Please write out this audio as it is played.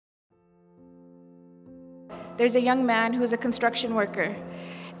there's a young man who's a construction worker.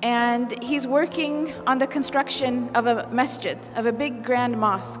 And he's working on the construction of a masjid, of a big grand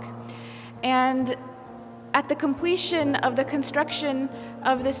mosque. And at the completion of the construction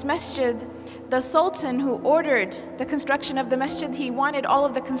of this masjid, the sultan who ordered the construction of the masjid, he wanted all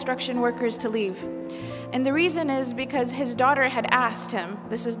of the construction workers to leave. And the reason is because his daughter had asked him,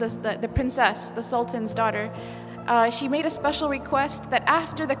 this is the princess, the sultan's daughter, she made a special request that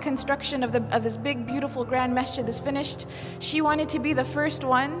after the construction of this big, beautiful, grand masjid is finished, she wanted to be the first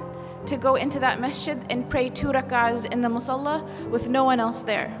one to go into that masjid and pray 2 rak'ahs in the musalla with no one else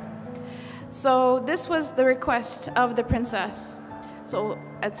there. So this was the request of the princess. So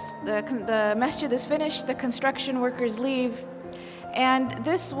the masjid is finished, the construction workers leave, and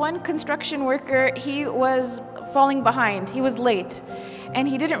this one construction worker, he was falling behind, he was late, and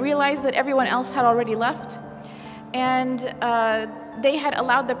he didn't realize that everyone else had already left, and they had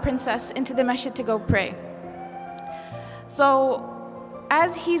allowed the princess into the masjid to go pray. So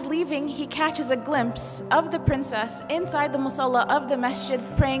as he's leaving, he catches a glimpse of the princess inside the musalla of the masjid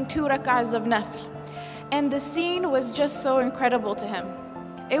praying 2 rak'ahs of nafl. And the scene was just so incredible to him.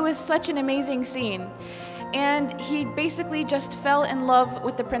 It was such an amazing scene. And he basically just fell in love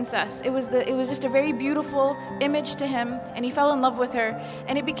with the princess. It was just a very beautiful image to him, and he fell in love with her.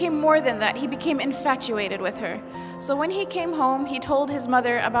 And it became more than that. He became infatuated with her. So when he came home, he told his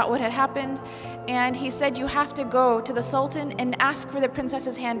mother about what had happened, and he said, "You have to go to the sultan and ask for the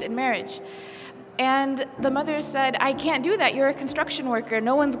princess's hand in marriage." And the mother said, "I can't do that. You're a construction worker.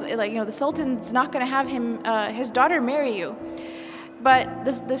 No one's like, the sultan's not going to have his daughter marry you." But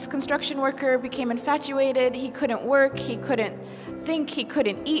this construction worker became infatuated. He couldn't work, he couldn't think, he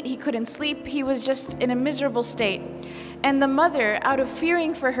couldn't eat, he couldn't sleep. He was just in a miserable state. And the mother, out of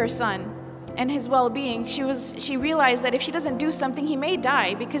fearing for her son and his well-being, she realized that if she doesn't do something, he may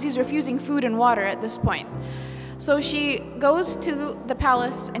die because he's refusing food and water at this point. So she goes to the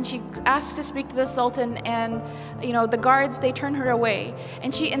palace and she asks to speak to the sultan, and the guards, they turn her away.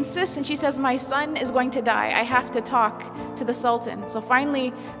 And she insists and she says, "My son is going to die. I have to talk to the sultan." So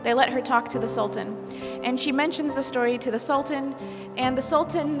finally, they let her talk to the sultan. And she mentions the story to the sultan, and the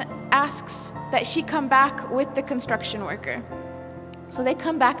sultan asks that she come back with the construction worker. So they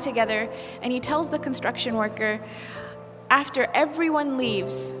come back together, and he tells the construction worker, after everyone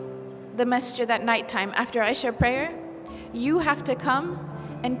leaves the masjid at nighttime, after Isha prayer, you have to come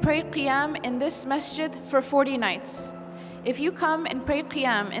and pray qiyam in this masjid for 40 nights. If you come and pray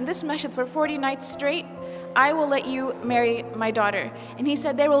qiyam in this masjid for 40 nights straight, I will let you marry my daughter. And he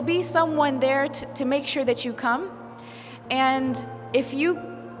said, there will be someone there to make sure that you come, and if you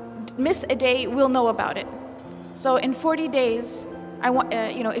miss a day, we'll know about it. So in 40 days,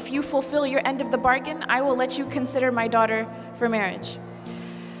 if you fulfill your end of the bargain, I will let you consider my daughter for marriage.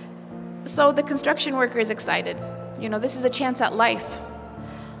 So the construction worker is excited. This is a chance at life.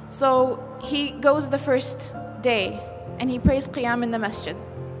 So he goes the first day and he prays qiyam in the masjid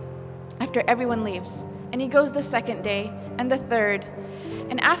after everyone leaves. And he goes the second day and the third.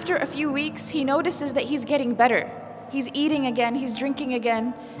 And after a few weeks, he notices that he's getting better. He's eating again, he's drinking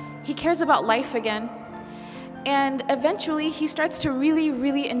again. He cares about life again. And eventually he starts to really,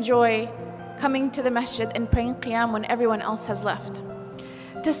 really enjoy coming to the masjid and praying qiyam when everyone else has left.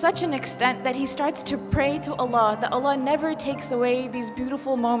 To such an extent that he starts to pray to Allah, that Allah never takes away these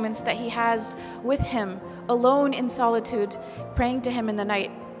beautiful moments that he has with him, alone in solitude, praying to him in the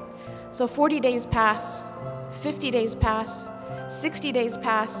night. So 40 days pass, 50 days pass, 60 days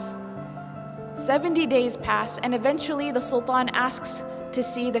pass, 70 days pass, and eventually the sultan asks to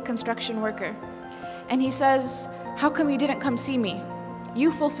see the construction worker. And he says, "How come you didn't come see me? You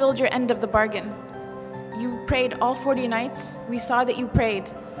fulfilled your end of the bargain. You prayed all 40 nights. We saw that you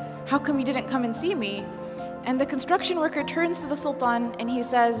prayed. How come you didn't come and see me?" And the construction worker turns to the sultan and he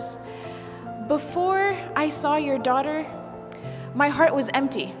says, "Before I saw your daughter, my heart was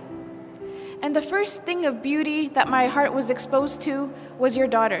empty. And the first thing of beauty that my heart was exposed to was your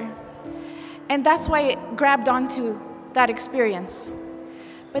daughter. And that's why it grabbed onto that experience.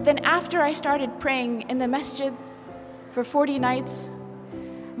 But then after I started praying in the masjid for 40 nights,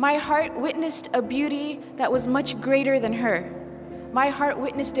 my heart witnessed a beauty that was much greater than her. My heart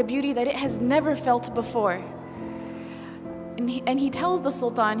witnessed a beauty that it has never felt before." And he tells the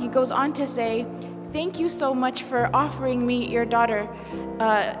sultan, he goes on to say, "Thank you so much for offering me your daughter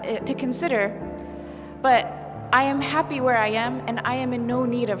to consider, but I am happy where I am and I am in no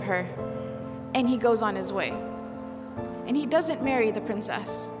need of her." And he goes on his way. And he doesn't marry the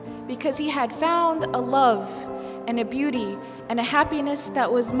princess because he had found a love and a beauty and a happiness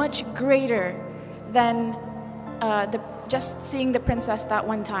that was much greater than just seeing the princess that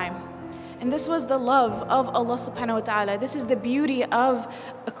one time. And this was the love of Allah subhanahu wa ta'ala. This is the beauty of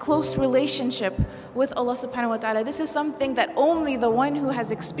a close relationship with Allah subhanahu wa ta'ala. This is something that only the one who has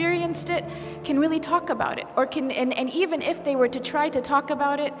experienced it can really talk about it. Or can, and even if they were to try to talk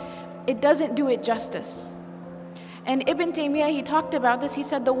about it, it doesn't do it justice. And Ibn Taymiyyah, he talked about this. He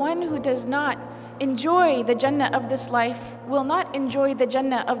said, the one who does not enjoy the Jannah of this life will not enjoy the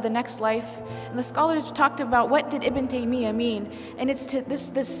Jannah of the next life. And the scholars talked about what did Ibn Taymiyyah mean. And it's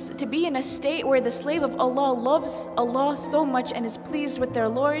to be in a state where the slave of Allah loves Allah so much and is pleased with their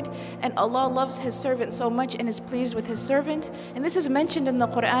Lord, and Allah loves His servant so much and is pleased with His servant. And this is mentioned in the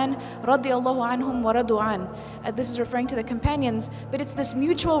Quran, radiyallahu anhum wa radu an. This is referring to the companions, but it's this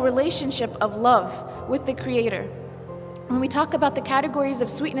mutual relationship of love with the Creator. When we talk about the categories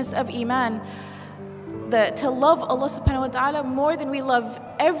of sweetness of Iman, to love Allah subhanahu wa ta'ala more than we love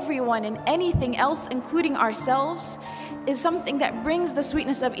everyone and anything else, including ourselves, is something that brings the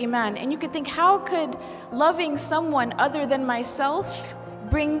sweetness of Iman. And you could think, how could loving someone other than myself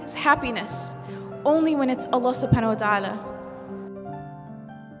bring happiness? Only when it's Allah subhanahu wa ta'ala.